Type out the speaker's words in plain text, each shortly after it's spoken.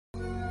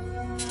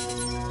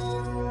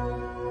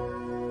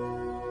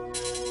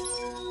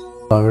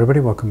Hello everybody,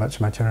 welcome back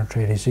to my channel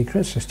Trading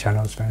Secrets. This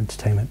channel is for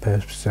entertainment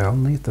purposes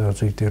only. For those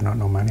who do not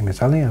know, my name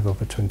is Ali. I have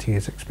over 20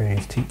 years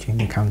experience teaching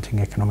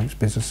accounting, economics,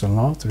 business and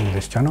law through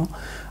this channel.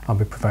 I'll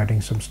be providing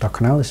some stock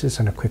analysis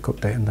and a quick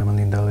update on the $1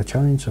 Million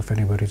Challenge. So if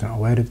anybody's not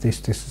aware of this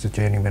is a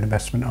journey of an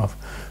investment of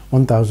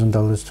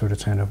 $1,000 to a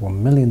return of $1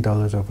 million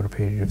over a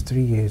period of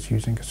 3 years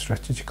using a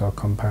strategy called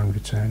compound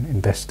return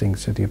investing.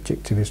 So the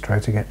objective is try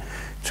to get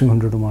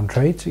 201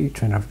 trades, each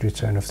with an average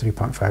return of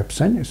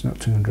 3.5%. It's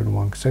not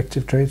 201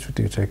 consecutive trades, we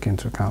do take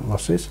into account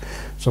losses.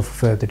 So for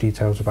further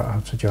details about how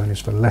to join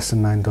us for less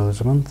than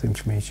 $9 a month,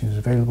 information is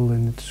available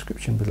in the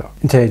description below.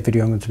 In today's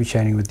video, I'm going to be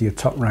sharing with you a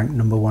top ranked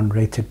 #1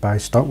 rated buy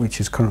stock, which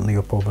is currently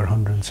up over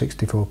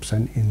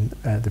 164% in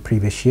the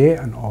previous year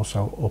and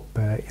also up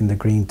in the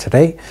green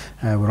today.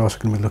 We're also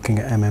going to be looking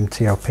at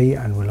MMTLP,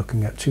 and we're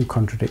looking at two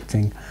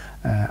contradicting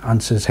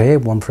answers here,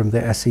 one from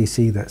the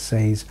SEC that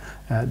says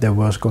there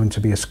was going to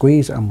be a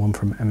squeeze, and one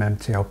from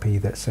MMTLP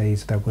that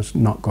says there was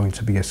not going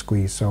to be a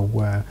squeeze. So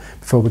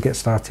before we get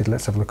started,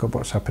 let's have a look at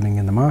what's happening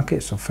in the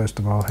market. So first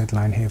of all,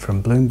 headline here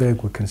from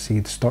Bloomberg, we can see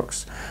the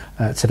stocks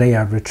today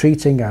are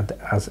retreating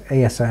as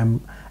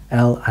ASML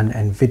and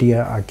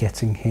Nvidia are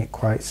getting hit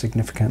quite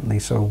significantly.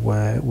 So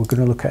we're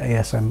going to look at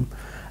ASML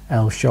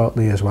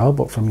shortly as well,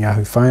 but from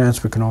Yahoo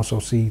Finance we can also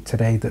see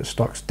today that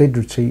stocks did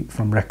retreat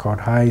from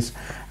record highs,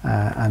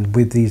 and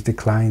with these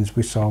declines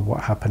we saw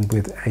what happened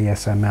with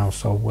ASML.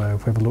 So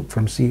if we have a look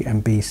from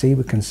CNBC,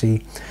 we can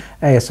see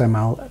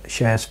ASML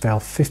shares fell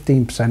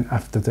 15%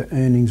 after the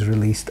earnings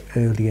released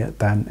earlier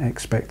than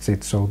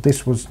expected. So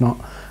this was not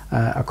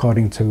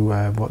according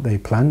to what they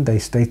planned. They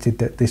stated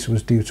that this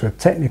was due to a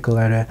technical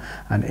error,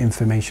 and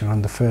information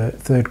on the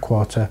third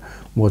quarter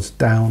was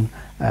down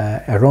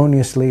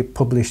erroneously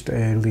published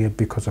earlier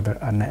because of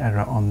an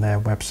error on their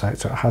website.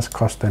 So it has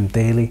cost them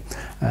daily.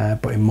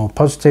 But in more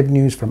positive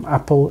news from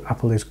Apple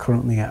is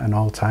currently at an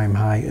all-time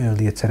high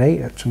earlier today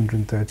at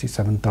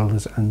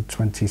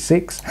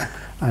 $237.26.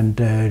 And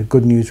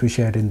good news we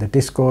shared in the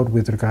Discord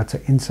with regard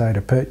to insider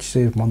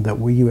purchases, one that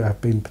we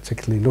have been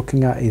particularly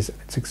looking at is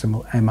ticker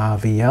symbol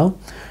MRVL,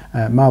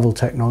 Marvel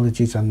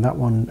Technologies, and that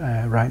one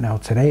right now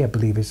today I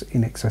believe is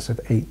in excess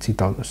of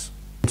 $80.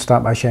 I'll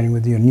start by sharing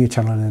with you a new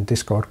channel in the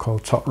Discord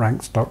called Top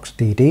Ranked Stocks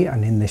DD,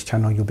 and in this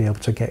channel you'll be able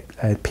to get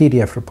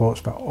PDF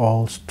reports for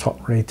all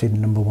top rated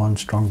 #1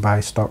 strong buy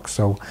stocks.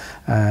 So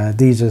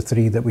these are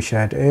three that we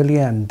shared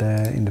earlier, and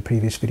in the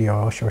previous video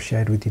I also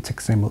shared with you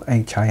ticker symbol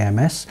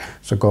HIMS,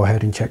 so go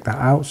ahead and check that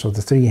out. So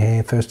the three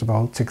here, first of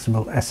all, ticker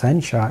symbol SN,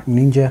 Shark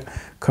Ninja,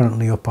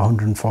 currently up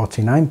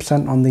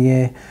 149% on the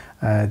year.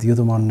 The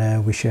other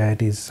one we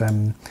shared is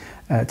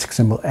ticker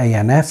symbol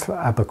ANF,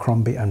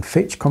 Abercrombie and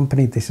Fitch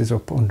Company. This is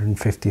up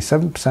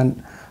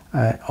 157%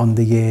 on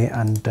the year,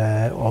 and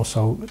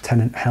also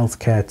Tenant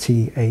Healthcare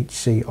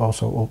THC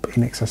also up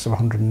in excess of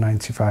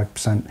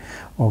 195%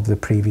 over the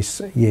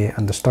previous year.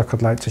 And the stock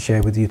I'd like to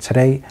share with you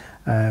today,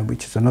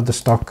 which is another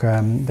stock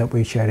that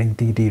we're sharing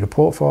DD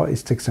report for,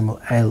 is ticker symbol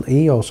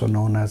LE, also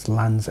known as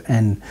Lands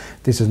End.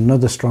 This is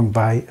another strong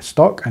buy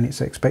stock, and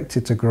it's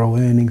expected to grow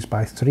earnings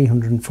by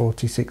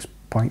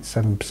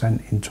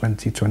 346.7% in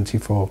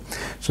 2024.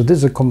 So this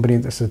is a company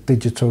that's a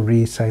digital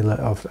reseller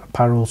of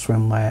apparel,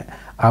 swimwear,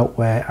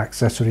 outwear,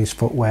 accessories,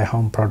 footwear,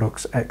 home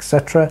products,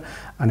 etc.,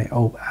 and it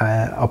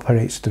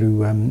operates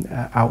through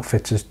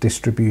Outfitters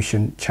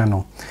distribution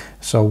channel.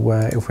 So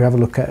if we have a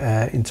look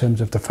at in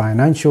terms of the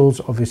financials,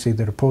 obviously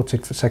they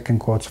reported for second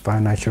quarter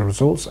financial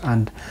results,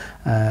 and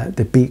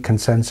they beat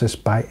consensus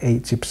by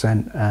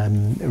 80%.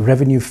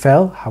 Revenue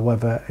fell,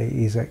 however it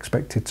is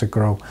expected to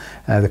grow.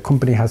 The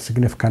company has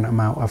significant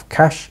amount of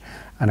cash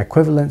and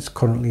equivalents,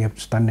 currently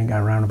standing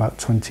around about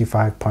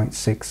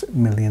 $25.6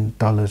 million.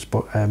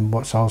 But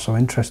what's also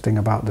interesting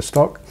about the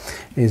stock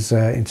is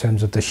in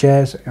terms of the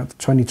shares,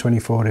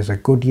 2024 is a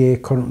good year,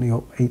 currently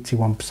up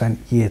 81%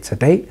 year to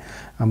date,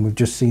 and we've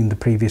just seen the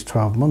previous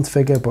 12-month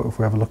figure. But if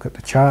we have a look at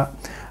the chart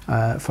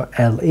for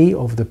LE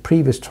over the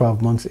previous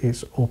 12 months,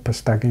 it's up a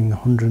staggering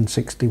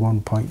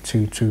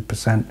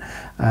 161.22%,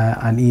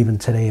 and even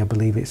today I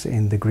believe it's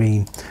in the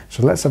green.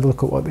 So let's have a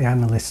look at what the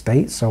analyst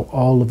states. So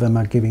all of them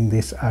are giving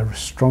this a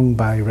strong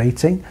buy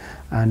rating,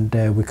 and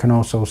we can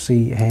also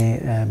see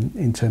here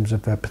in terms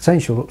of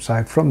potential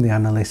upside from the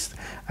analyst,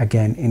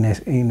 again in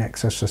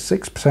excess of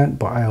 6%,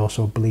 but I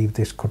also believe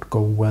this could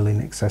go well in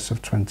excess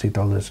of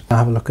 $20. Now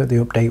have a look at the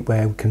update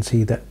where we can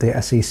see that the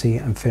SEC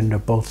and FINRA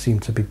both seem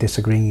to be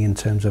disagreeing in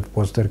terms of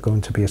was there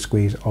going to be a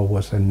squeeze or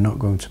was there not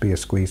going to be a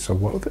squeeze. So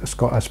what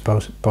Scott has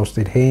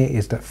posted here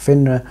is that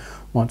FINRA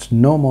wants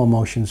no more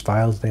motions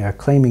files. They are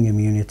claiming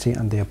immunity,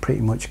 and they are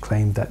pretty much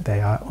claimed that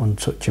they are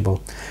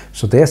untouchable.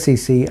 So the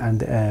SEC and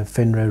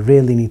FINRA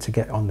really need to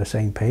get on the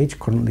same page.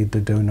 Currently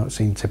they do not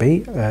seem to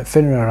be.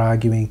 FINRA are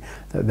arguing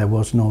that there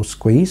was no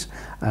squeeze,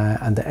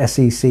 and the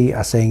SEC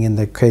are saying in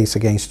the case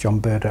against John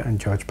Berta and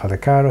George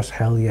Palikaros,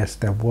 hell yes,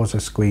 there was a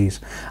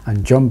squeeze,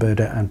 and John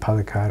Berta and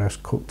Palikaros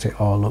cooked it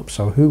all up.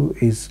 So who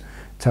is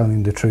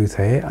telling the truth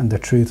here, and the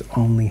truth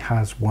only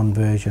has one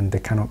version.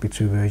 There cannot be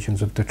two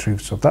versions of the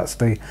truth. So that's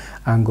the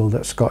angle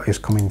that Scott is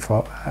coming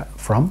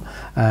from.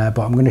 But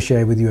I'm going to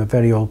share with you a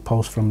very old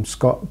post from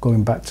Scott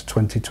going back to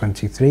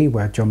 2023,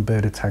 where John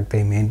Berder tagged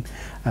him in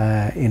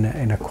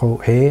a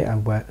quote here,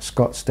 and where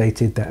Scott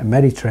stated that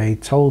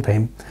Ameritrade told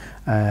him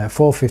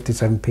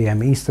 4:57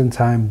 p.m. Eastern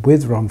Time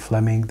with Ron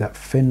Fleming that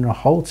FINRA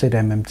halted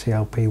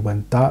MMTLP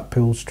when dark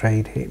pools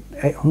trade hit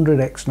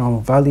 800x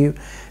normal value.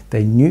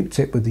 They nuked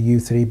it with the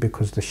U3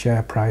 because the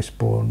share price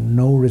bore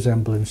no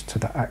resemblance to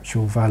the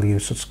actual value.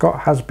 So Scott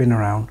has been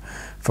around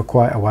for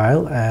quite a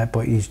while,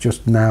 but he's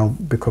just now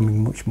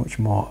becoming much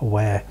more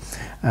aware,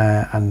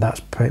 and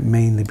that's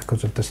mainly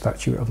because of the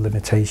statute of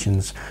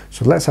limitations.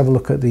 So let's have a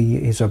look at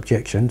his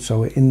objection.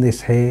 So in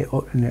this here,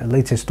 in the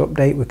latest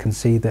update, we can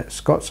see that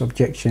Scott's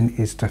objection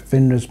is to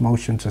FINRA's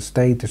motion to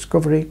stay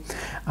discovery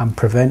and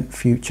prevent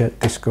future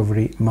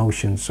discovery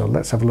motions. So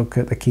let's have a look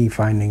at the key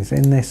findings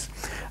in this.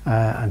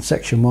 And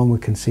section 1, we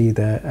can see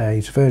that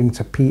he's referring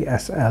to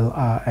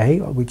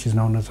PSLRA, which is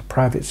known as the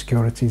Private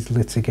Securities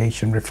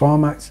Litigation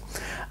Reform Act,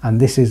 and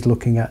this is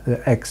looking at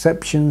the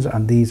exceptions,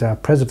 and these are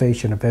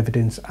preservation of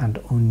evidence and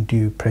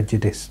undue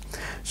prejudice.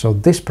 So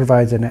this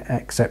provides an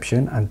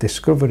exception, and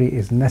discovery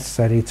is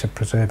necessary to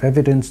preserve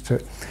evidence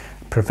to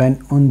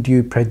prevent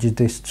undue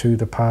prejudice to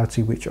the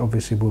party, which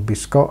obviously will be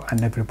Scott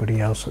and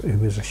everybody else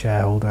who is a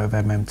shareholder of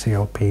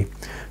MMTLP.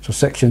 So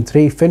section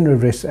 3,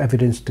 FINRA risks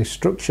evidence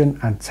destruction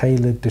and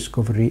tailored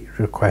discovery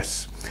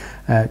requests.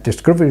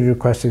 Discovery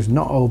request is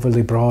not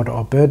overly broad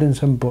or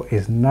burdensome, but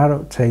is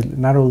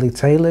narrowly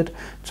tailored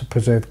to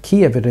preserve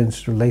key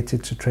evidence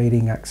related to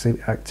trading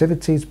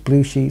activities,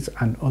 blue sheets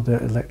and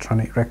other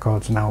electronic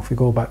records. Now, if we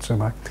go back to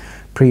my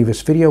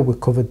previous video, we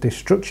covered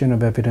destruction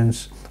of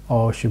evidence,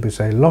 or should we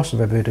say loss of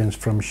evidence,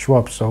 from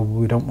Schwab, so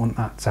we don't want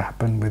that to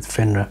happen with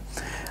FINRA.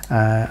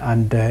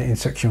 In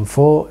section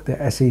 4,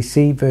 the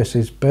SEC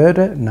versus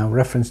Berder, now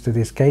reference to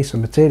this case, the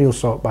materials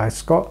sought by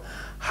Scott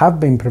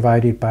have been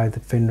provided by the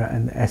FINRA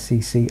and the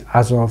SEC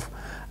as of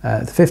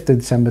the 5th of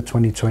December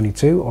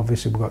 2022.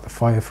 Obviously, we've got the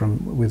fire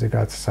with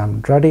regard to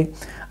Sam Drady,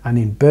 and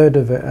in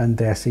Berder and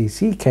the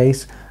SEC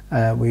case,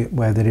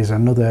 where there is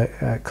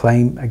another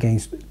claim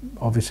against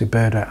obviously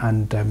Berder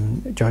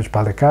and George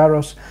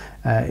Palikaros.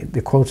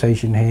 The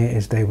quotation here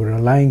is they were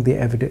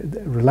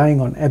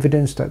relying on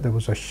evidence that there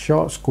was a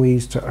short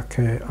squeeze to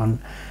occur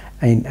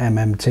in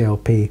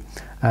MMTLP,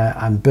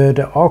 and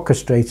Berder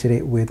orchestrated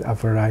it with a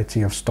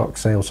variety of stock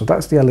sales. So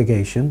that's the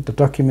allegation. The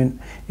document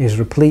is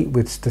replete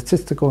with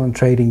statistical and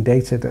trading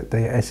data that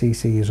the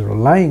SEC is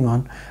relying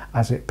on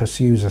as it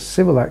pursues a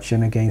civil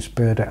action against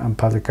Berder and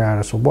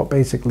Palikaros. So what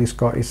basically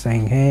Scott is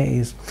saying here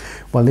is,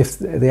 well, if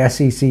the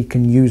SEC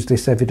can use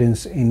this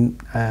evidence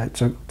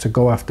to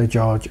go after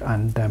George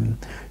and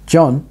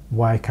John,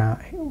 why can't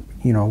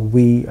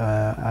we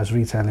as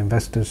retail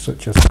investors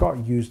such as Scott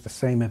use the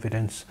same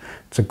evidence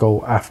to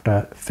go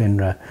after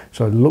FINRA?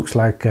 So it looks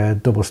like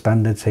double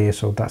standards here,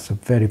 so that's a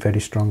very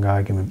strong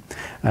argument.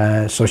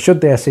 So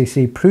should the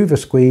SEC prove a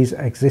squeeze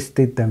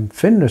existed, then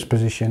FINRA's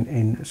position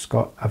in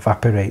Scott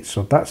evaporates.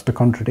 So that's the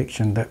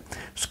contradiction that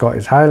Scott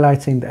is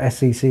highlighting. The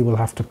SEC will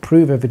have to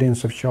prove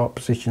evidence of short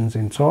positions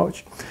in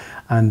Torch,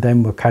 and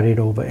then we're carried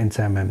over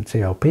into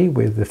MMTLP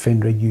with the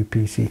FINRA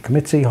UPC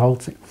committee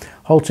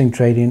halting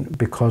trading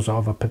because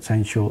of a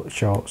potential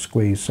short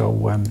squeeze. So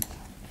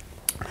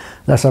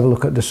let's have a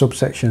look at the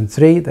subsection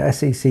 3. The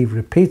SEC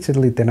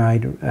repeatedly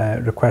denied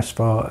requests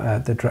for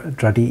the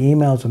Drady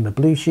emails and the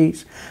blue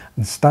sheets,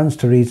 and stands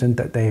to reason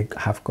that they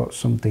have got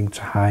something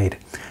to hide.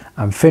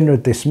 And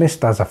FINRA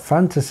dismissed as a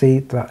fantasy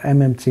that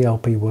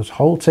MMTLP was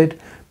halted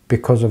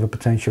because of a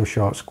potential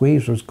short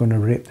squeeze was going to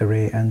rip the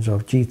rear ends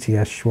of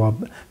GTS,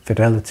 Schwab,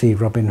 Fidelity,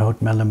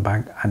 Robinhood, Mellon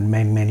Bank and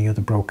many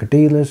other broker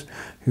dealers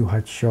who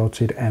had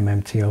shorted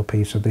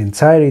MMTLP. So the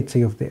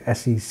entirety of the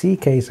SEC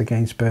case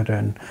against Berder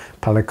and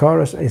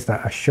Palikaros is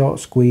that a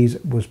short squeeze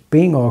was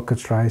being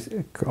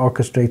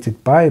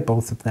orchestrated by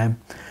both of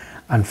them,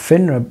 and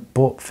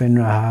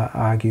FINRA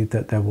argued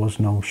that there was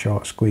no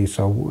short squeeze.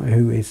 So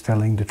who is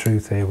telling the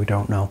truth here? We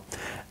don't know.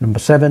 Number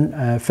 7,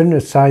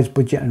 FINRA's size,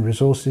 budget and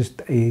resources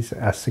is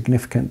a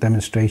significant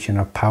demonstration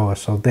of power.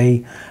 So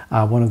they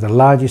are one of the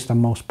largest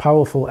and most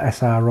powerful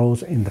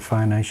SROs in the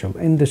financial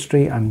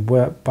industry, and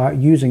by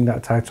using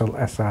that title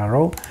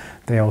SRO,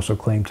 they also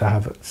claim to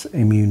have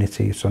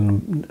immunity. So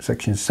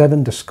section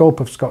 7, the scope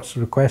of Scott's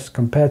request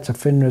compared to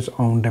FINRA's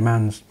own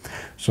demands.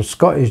 So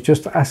Scott is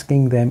just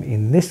asking them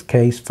in this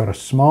case for a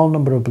small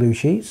number of blue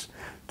sheets,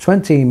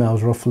 20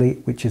 emails roughly,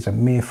 which is a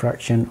mere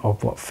fraction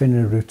of what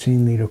FINRA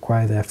routinely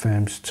require their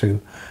firms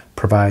to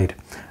provide.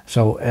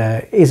 So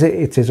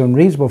it is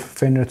unreasonable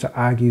for FINRA to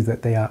argue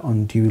that they are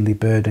unduly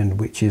burdened,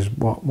 which is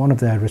what one of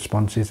their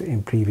responses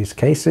in previous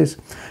cases.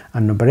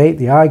 And number 8,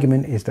 the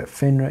argument is that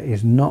FINRA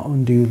is not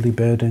unduly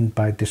burdened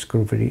by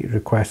discovery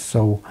requests.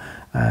 So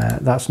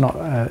that's not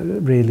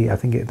really, I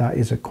think that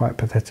is a quite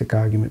pathetic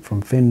argument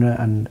from FINRA.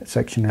 And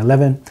section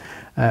 11,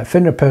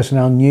 FINRA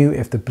personnel knew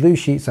if the blue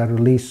sheets are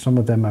released, some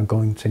of them are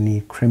going to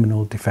need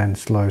criminal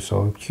defence lawyers.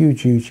 So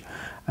huge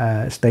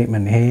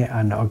statement here,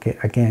 and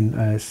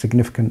again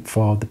significant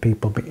for the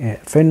people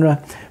at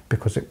FINRA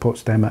because it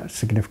puts them at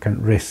significant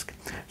risk.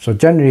 So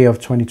January of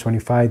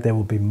 2025 there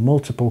will be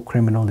multiple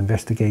criminal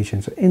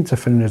investigations into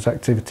FINRA's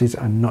activities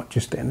and not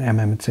just in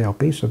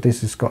MMTLP. So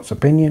this is Scott's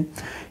opinion.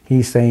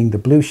 He's saying the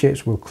blue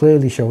chips will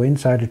clearly show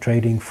insider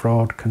trading,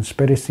 fraud,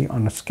 conspiracy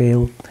on a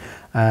scale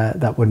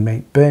that would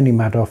make Bernie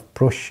Madoff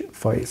blush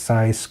for its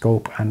size,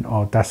 scope and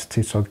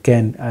audacity. So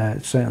again,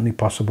 certainly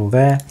possible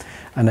there.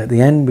 And at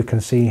the end we can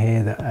see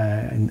here that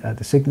at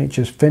the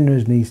signatures,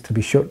 FINRA needs to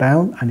be shut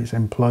down and its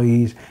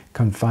employees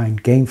can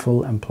find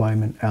gainful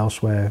employment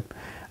elsewhere,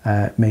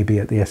 maybe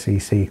at the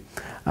SEC.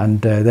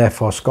 And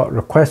therefore Scott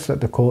requests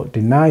that the court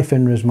deny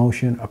FINRA's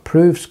motion,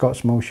 approve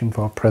Scott's motion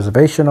for a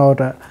preservation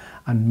order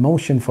and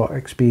motion for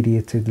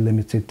expedited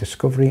limited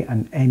discovery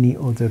and any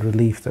other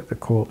relief that the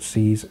court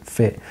sees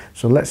fit.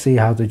 So let's see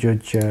how the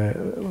judge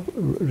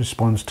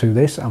responds to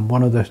this. And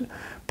one of the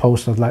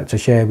posts I'd like to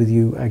share with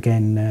you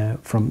again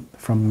from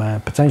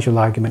potential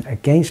argument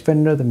against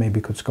FINRA, that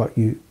maybe Scott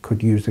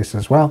could use this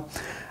as well,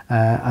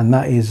 and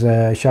that is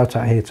shout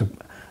out here to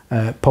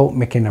Pope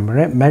Mick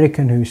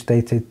American, who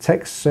stated,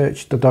 text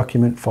searched the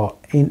document for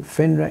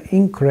FINRA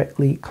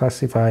incorrectly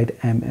classified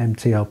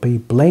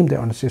MMTLP, blamed it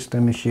on a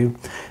system issue.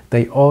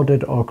 They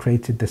ordered or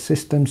created the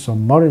system, so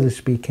morally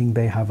speaking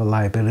they have a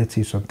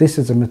liability. So this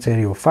is a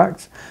material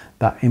fact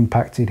that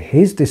impacted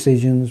his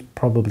decisions,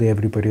 probably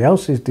everybody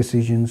else's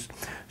decisions.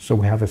 So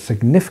we have a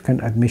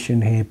significant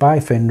admission here by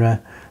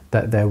FINRA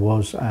that there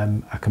was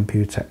a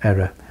computer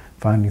error.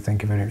 Finally,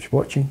 thank you very much for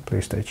watching.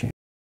 Please stay tuned.